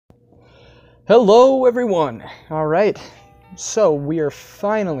Hello everyone! Alright, so we are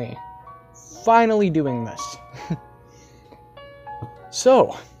finally doing this.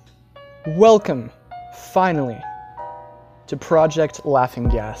 So, welcome, finally, to Project Laughing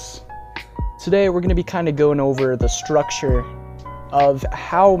Gas. Today we're going to be kind of going over the structure of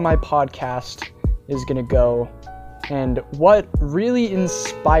how my podcast is going to go and what really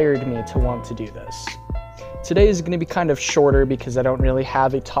inspired me to want to do this. Today is going to be kind of shorter because I don't really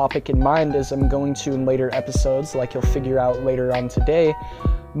have a topic in mind, as I'm going to in later episodes, like you'll figure out later on today,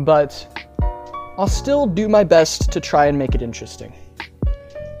 but I'll still do my best to try and make it interesting.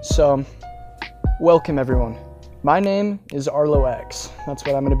 So, welcome everyone. My name is Arlo X. That's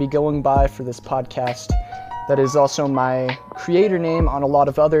what I'm going to be going by for this podcast. That is also my creator name on a lot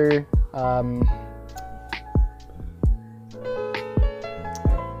of other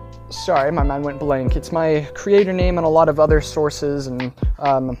sorry, my mind went blank. It's my creator name on a lot of other sources, and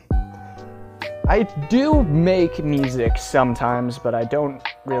I do make music sometimes, but I don't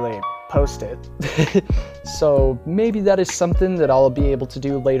really post it. So maybe that is something that I'll be able to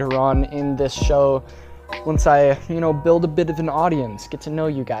do later on in this show once I, build a bit of an audience, get to know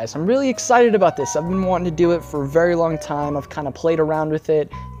you guys. I'm really excited about this. I've been wanting to do it for a very long time. I've kind of played around with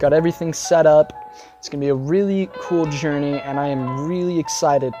it, got everything set up. It's going to be a really cool journey, and I am really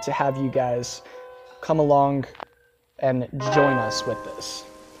excited to have you guys come along and join us with this.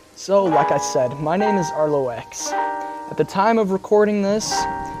 So, like I said, my name is Arlo X. At the time of recording this,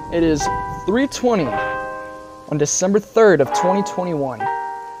 it is 3:20 on December 3rd of 2021.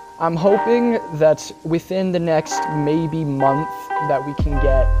 I'm hoping that within the next maybe month that we can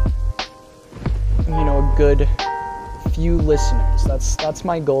get, a good few listeners. That's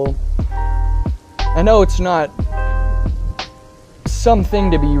my goal. I know it's not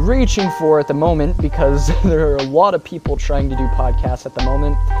something to be reaching for at the moment because there are a lot of people trying to do podcasts at the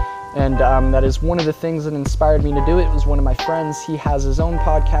moment, and that is one of the things that inspired me to do it. It was one of my friends. He has his own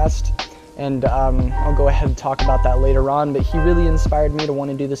podcast, and I'll go ahead and talk about that later on, but he really inspired me to want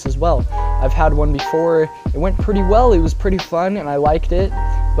to do this as well. I've had one before. It went pretty well. It was pretty fun, and I liked it,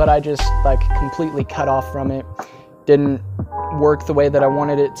 but I just completely cut off from it. Didn't work the way that I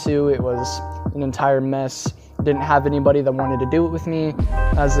wanted it to. It was an entire mess. Didn't have anybody that wanted to do it with me.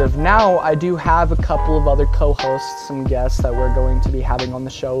 As of now, I do have a couple of other co-hosts, some guests that we're going to be having on the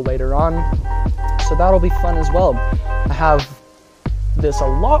show later on, so that'll be fun as well. I have this a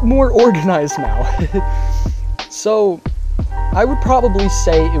lot more organized now. So I would probably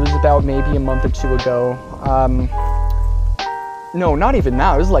say it was about maybe a month or two ago. No, not even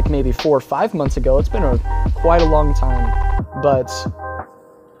now. It was like maybe 4 or 5 months ago. It's been quite a long time. But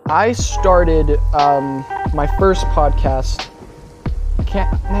I started my first podcast.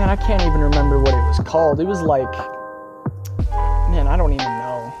 I can't even remember what it was called. It was like, I don't even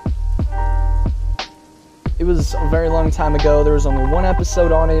know. It was a very long time ago. There was only one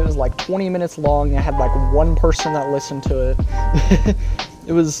episode on it. It was like 20 minutes long. I had like one person that listened to it.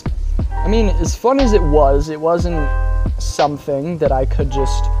 It was, as fun as it wasn't something that I could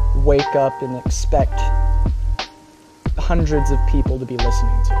just wake up and expect hundreds of people to be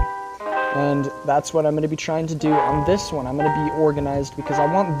listening to. And that's what I'm going to be trying to do on this one. I'm going to be organized because I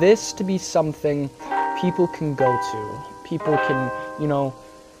want this to be something people can go to. People can,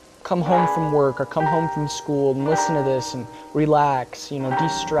 come home from work or come home from school and listen to this and relax,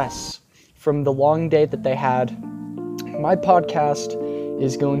 de-stress from the long day that they had. My podcast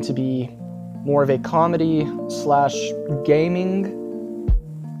is going to be more of a comedy / gaming,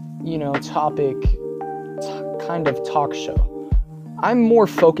 topic, kind of talk show. I'm more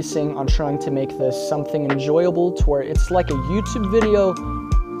focusing on trying to make this something enjoyable to where it's like a YouTube video,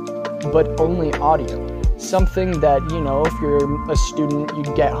 but only audio. Something that, if you're a student, you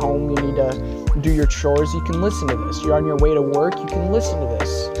get home, you need to do your chores, you can listen to this. You're on your way to work, you can listen to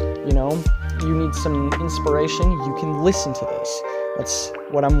this. You need some inspiration, you can listen to this. That's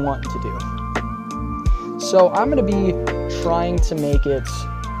what I'm wanting to do. So I'm going to be trying to make it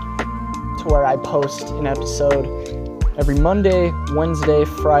to where I post an episode every Monday, Wednesday,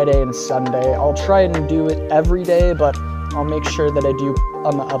 Friday, and Sunday. I'll try and do it every day, but I'll make sure that I do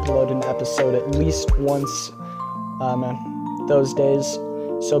upload an episode at least once those days.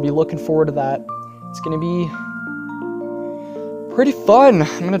 So be looking forward to that. It's going to be pretty fun.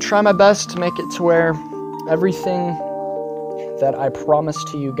 I'm going to try my best to make it to where everything that I promised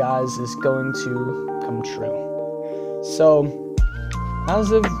to you guys is going to come true. So,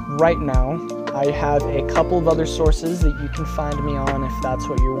 as of right now, I have a couple of other sources that you can find me on if that's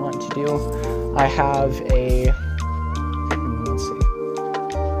what you want to do. I have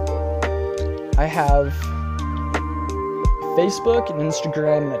I have Facebook, an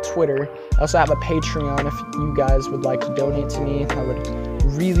Instagram, and a Twitter. I also have a Patreon if you guys would like to donate to me. That would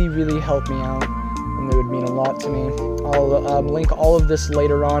really, really help me out, and it would mean a lot to me. I'll link all of this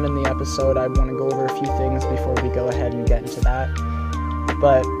later on in the episode. I want to go over a few things before we go ahead and get into that.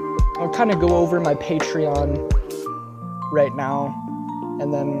 But I'll kind of go over my Patreon right now,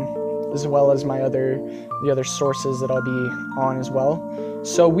 and then as well as the other sources that I'll be on as well.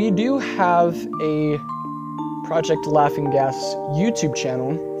 So we do have a Project Laughing Gas YouTube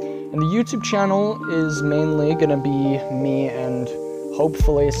channel, and the YouTube channel is mainly going to be me and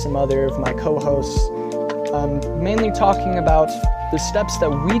hopefully some other of my co-hosts, mainly talking about the steps that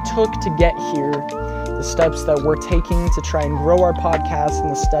we took to get here, the steps that we're taking to try and grow our podcast, and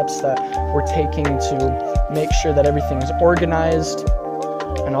the steps that we're taking to make sure that everything is organized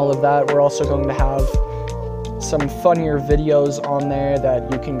and all of that. We're also going to have some funnier videos on there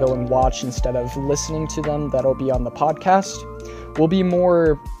that you can go and watch instead of listening to them. That'll be on the podcast. We'll be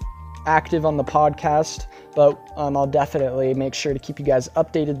more active on the podcast, but I'll definitely make sure to keep you guys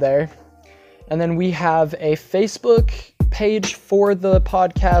updated there. And then we have a Facebook page for the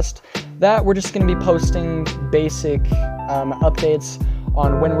podcast that we're just going to be posting basic updates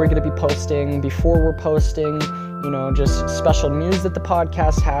on when we're going to be posting, before we're posting, just special news that the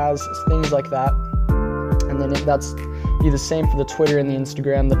podcast has, things like that. And then that's be the same for the Twitter and the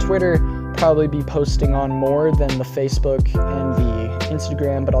Instagram. The Twitter probably be posting on more than the Facebook and the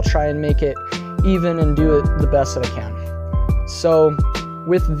Instagram, but I'll try and make it even and do it the best that I can. So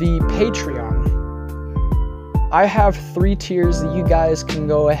with the Patreon, I have 3 tiers that you guys can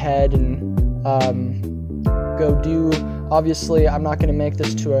go ahead and go do. Obviously, I'm not going to make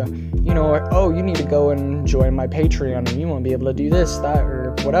this to a, you need to go and join my Patreon or you won't be able to do this, that,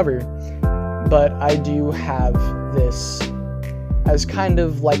 or whatever. But I do have this as kind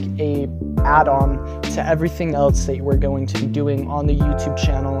of like a add-on to everything else that we're going to be doing on the YouTube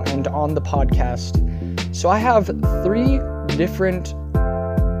channel and on the podcast. So I have 3 different,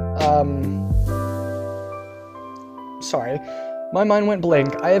 sorry, my mind went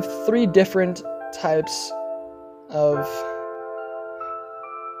blank. I have 3 different types of,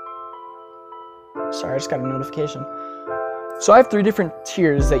 sorry, I just got a notification. So I have 3 different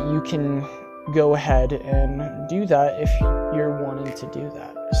tiers that you can go ahead and do that if you're wanting to do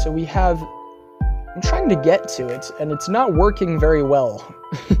that. So we have, I'm trying to get to it, and it's not working very well.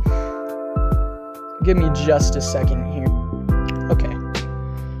 Give me just a second here. Okay.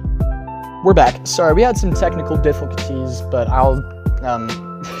 We're back. Sorry, we had some technical difficulties, but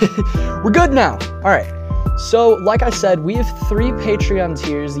we're good now. All right. So, like I said, we have 3 Patreon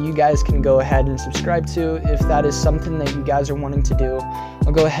tiers that you guys can go ahead and subscribe to if that is something that you guys are wanting to do.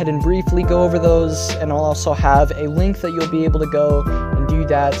 I'll go ahead and briefly go over those, and I'll also have a link that you'll be able to go and do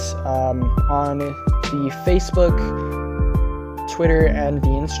that on the Facebook, Twitter, and the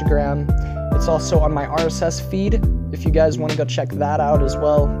Instagram. It's also on my RSS feed if you guys want to go check that out as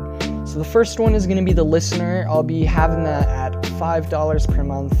well. So the first one is going to be the listener. I'll be having that at $5 per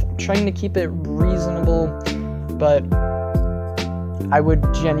month. I'm trying to keep it reasonable, but I would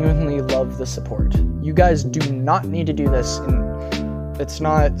genuinely love the support. You guys do not need to do this, and it's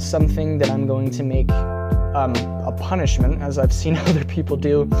not something that I'm going to make a punishment, as I've seen other people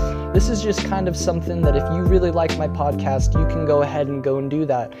do. This is just kind of something that if you really like my podcast, you can go ahead and go and do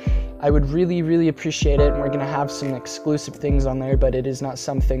that. I would really, really appreciate it, and we're going to have some exclusive things on there, but it is not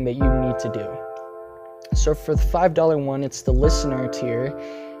something that you need to do. So for the $5 one, it's the listener tier,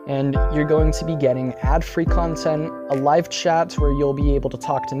 and you're going to be getting ad-free content, a live chat where you'll be able to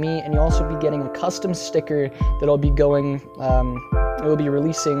talk to me, and you'll also be getting a custom sticker that I'll be it will be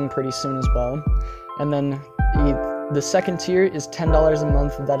releasing pretty soon as well. And then the second tier is $10 a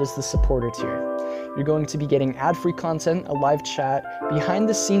month, and that is the supporter tier. You're going to be getting ad-free content, a live chat,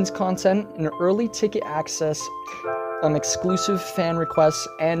 behind-the-scenes content, and early ticket access, exclusive fan requests,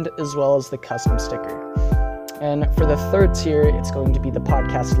 and as well as the custom sticker. And for the third tier, it's going to be the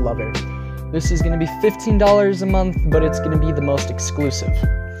podcast lover. This is going to be $15 a month, but it's going to be the most exclusive.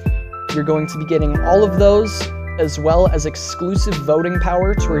 You're going to be getting all of those, as well as exclusive voting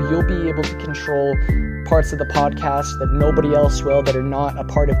power to where you'll be able to control parts of the podcast that nobody else will that are not a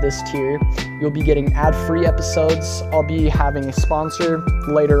part of this tier. You'll be getting ad-free episodes. I'll be having a sponsor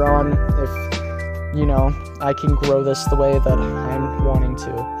later on if, I can grow this the way that I'm wanting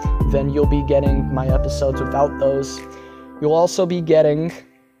to. Then you'll be getting my episodes without those. You'll also be getting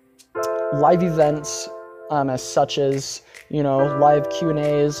live events as such as, live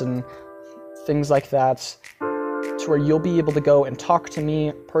Q&As and things like that, to where you'll be able to go and talk to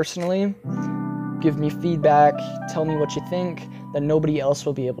me personally, give me feedback, tell me what you think, that nobody else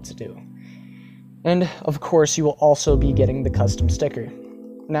will be able to do. And of course, you will also be getting the custom sticker.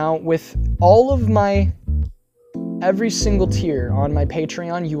 Now, with all of every single tier on my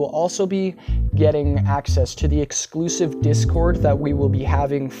Patreon, you will also be getting access to the exclusive Discord that we will be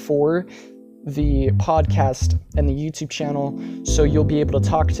having for the podcast and the YouTube channel. So you'll be able to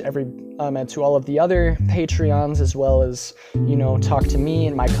talk to to all of the other Patreons, as well as, talk to me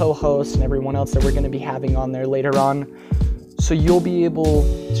and my co-hosts and everyone else that we're going to be having on there later on. So you'll be able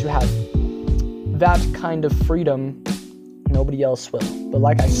to have that kind of freedom. Nobody else will. But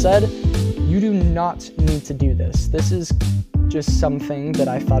like I said, you do not need to do this. This is just something that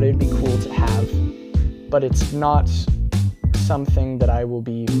I thought it'd be cool to have, but it's not something that I will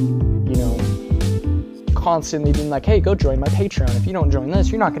be, constantly being like, hey, go join my Patreon. If you don't join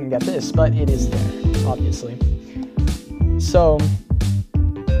this, you're not going to get this, but it is there, obviously. So,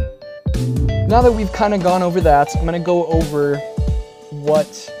 now that we've kind of gone over that, I'm going to go over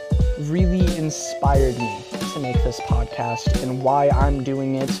what really inspired me to make this podcast and why I'm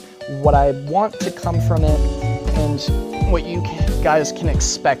doing it, what I want to come from it, and what you guys can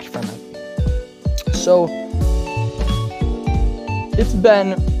expect from it. So, it's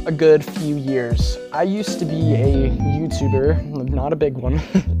been a good few years. I used to be a YouTuber, not a big one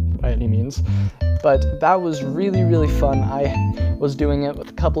by any means, but that was really, really fun. I was doing it with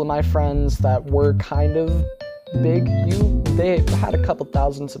a couple of my friends that were kind of big. They had a couple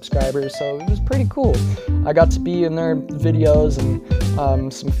thousand subscribers, so it was pretty cool. I got to be in their videos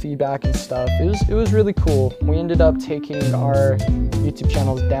and some feedback and stuff. It was really cool. We ended up taking our YouTube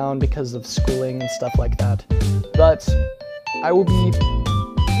channels down because of schooling and stuff like that. But I will be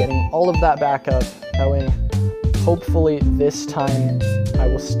getting all of that back up. That way, hopefully this time I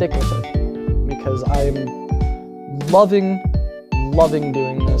will stick with it, because I'm loving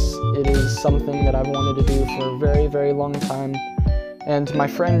doing this. It is something that I've wanted to do for a very, very long time. And my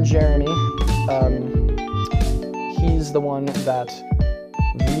friend Jeremy, he's the one that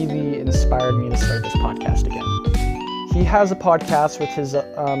really inspired me to start this podcast again. He has a podcast with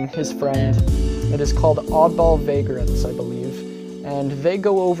his friend. It is called Oddball Vagrants, I believe. And they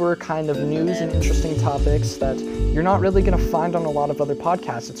go over kind of news and interesting topics that you're not really going to find on a lot of other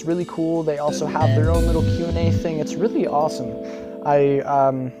podcasts. It's really cool. They also have their own little Q&A thing. It's really awesome. I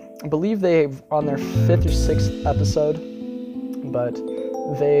believe they're on their 5th or 6th episode, but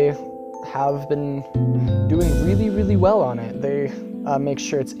they have been doing really, really well on it. They make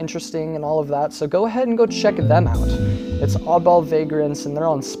sure it's interesting and all of that. So go ahead and go check them out. It's Oddball Vagrants, and they're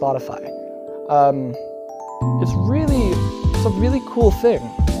on Spotify. It's a really cool thing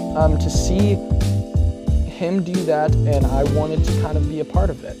to see him do that, and I wanted to kind of be a part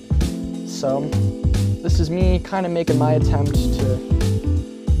of it. So this is me kind of making my attempt to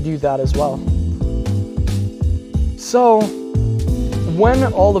do that as well. So when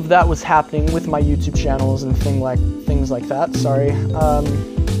all of that was happening with my YouTube channels and things like that,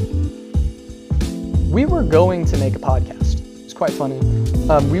 we were going to make a podcast. It's quite funny.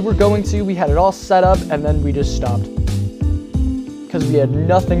 We had it all set up, and then we just stopped because we had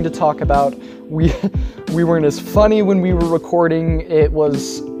nothing to talk about. We weren't as funny when we were recording. It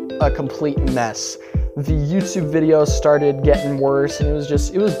was a complete mess. The YouTube videos started getting worse, and it was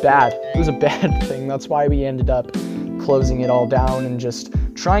bad. It was a bad thing. That's why we ended up closing it all down and just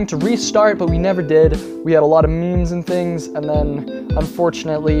trying to restart, but we never did. We had a lot of memes and things, and then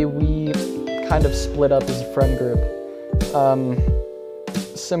unfortunately we kind of split up as a friend group.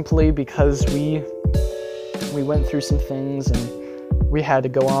 Simply because we went through some things, and we had to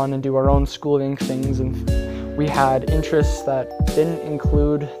go on and do our own schooling things, and we had interests that didn't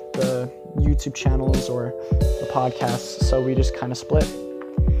include the YouTube channels or the podcasts, so we just kind of split.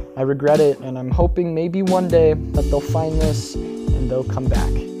 I regret it, and I'm hoping maybe one day that they'll find this and they'll come back.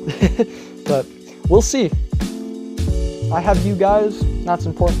 But we'll see. I have you guys, that's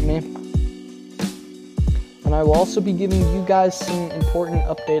important to me. And I will also be giving you guys some important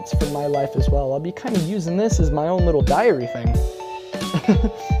updates from my life as well. I'll be kind of using this as my own little diary thing.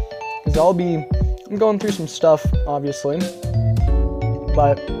 Because I'm going through some stuff, obviously.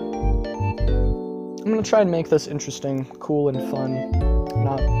 But I'm going to try and make this interesting, cool, and fun.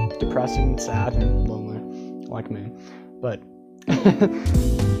 Not depressing and sad and lonely, like me. But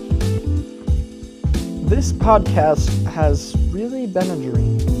this podcast has really been a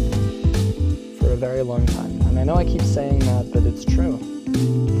dream for a very long time. And I know I keep saying that, but it's true.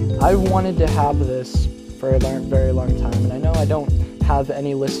 I've wanted to have this for a very long time, and I know I don't have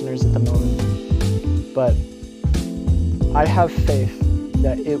any listeners at the moment, but I have faith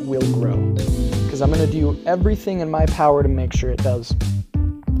that it will grow, because I'm going to do everything in my power to make sure it does.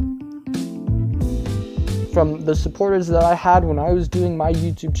 from the supporters that I had when I was doing my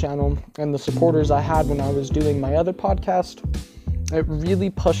YouTube channel and the supporters I had when I was doing my other podcast, it really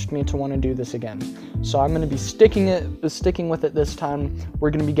pushed me to want to do this again. So I'm going to be sticking with it this time.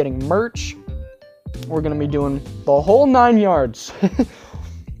 We're going to be getting merch. We're going to be doing the whole 9 yards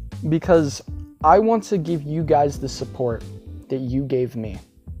because I want to give you guys the support that you gave me.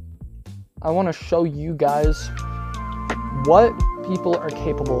 I want to show you guys what people are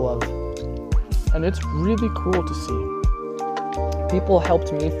capable of. And it's really cool to see. People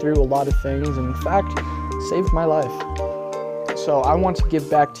helped me through a lot of things, and in fact, saved my life. So I want to give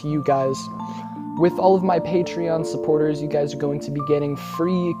back to you guys. With all of my Patreon supporters, you guys are going to be getting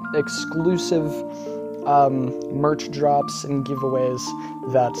free, exclusive merch drops and giveaways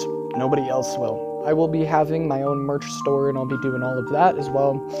that nobody else will. I will be having my own merch store, and I'll be doing all of that as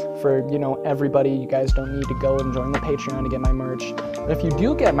well for, everybody. You guys don't need to go and join the Patreon to get my merch. And if you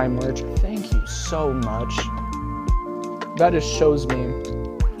do get my merch, thank you so much. That just shows me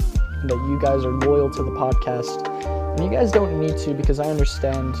that you guys are loyal to the podcast. And you guys don't need to, because I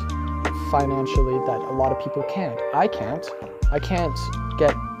understand financially that a lot of people can't. I can't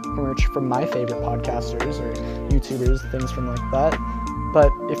get merch from my favorite podcasters or YouTubers, things from like that.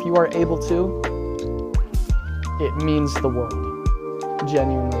 But if you are able to, it means the world,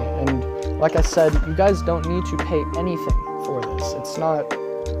 genuinely. And like I said, you guys don't need to pay anything for this. It's not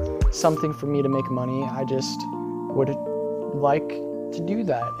something for me to make money. I just would like to do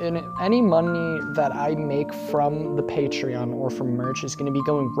that. And any money that I make from the Patreon or from merch is going to be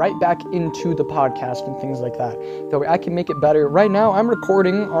going right back into the podcast and things like that. Though I can make it better. Right now, I'm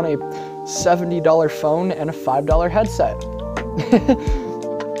recording on a $70 phone and a $5 headset.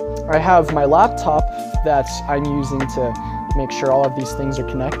 I have my laptop that I'm using to make sure all of these things are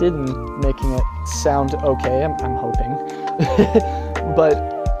connected and making it sound okay, I'm hoping. But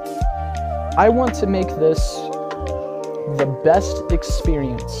I want to make this the best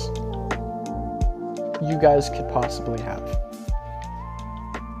experience you guys could possibly have.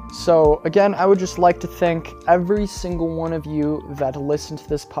 So again, I would just like to thank every single one of you that listen to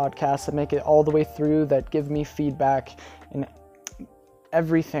this podcast, that make it all the way through, that give me feedback and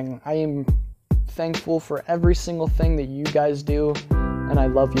everything. I am thankful for every single thing that you guys do, and I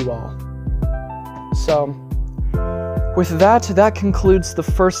love you all. So, with that concludes the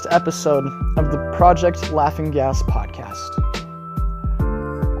first episode of the Project Laughing Gas podcast.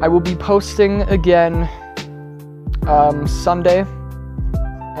 I will be posting again Sunday,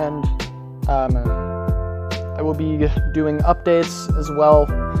 and I will be doing updates as well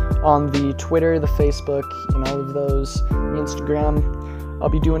on the Twitter, the Facebook, and all of those, the Instagram. I'll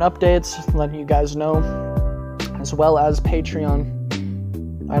be doing updates, letting you guys know, as well as Patreon.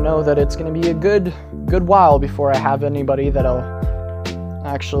 I know that it's going to be a good while before I have anybody that'll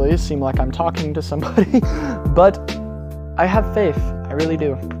actually seem like I'm talking to somebody, but I have faith. I really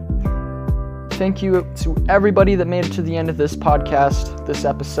do. Thank you to everybody that made it to the end of this podcast, this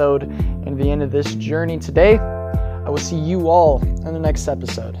episode, and the end of this journey today. I will see you all in the next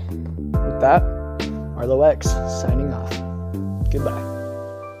episode. With that, Arlo X signing off. Goodbye.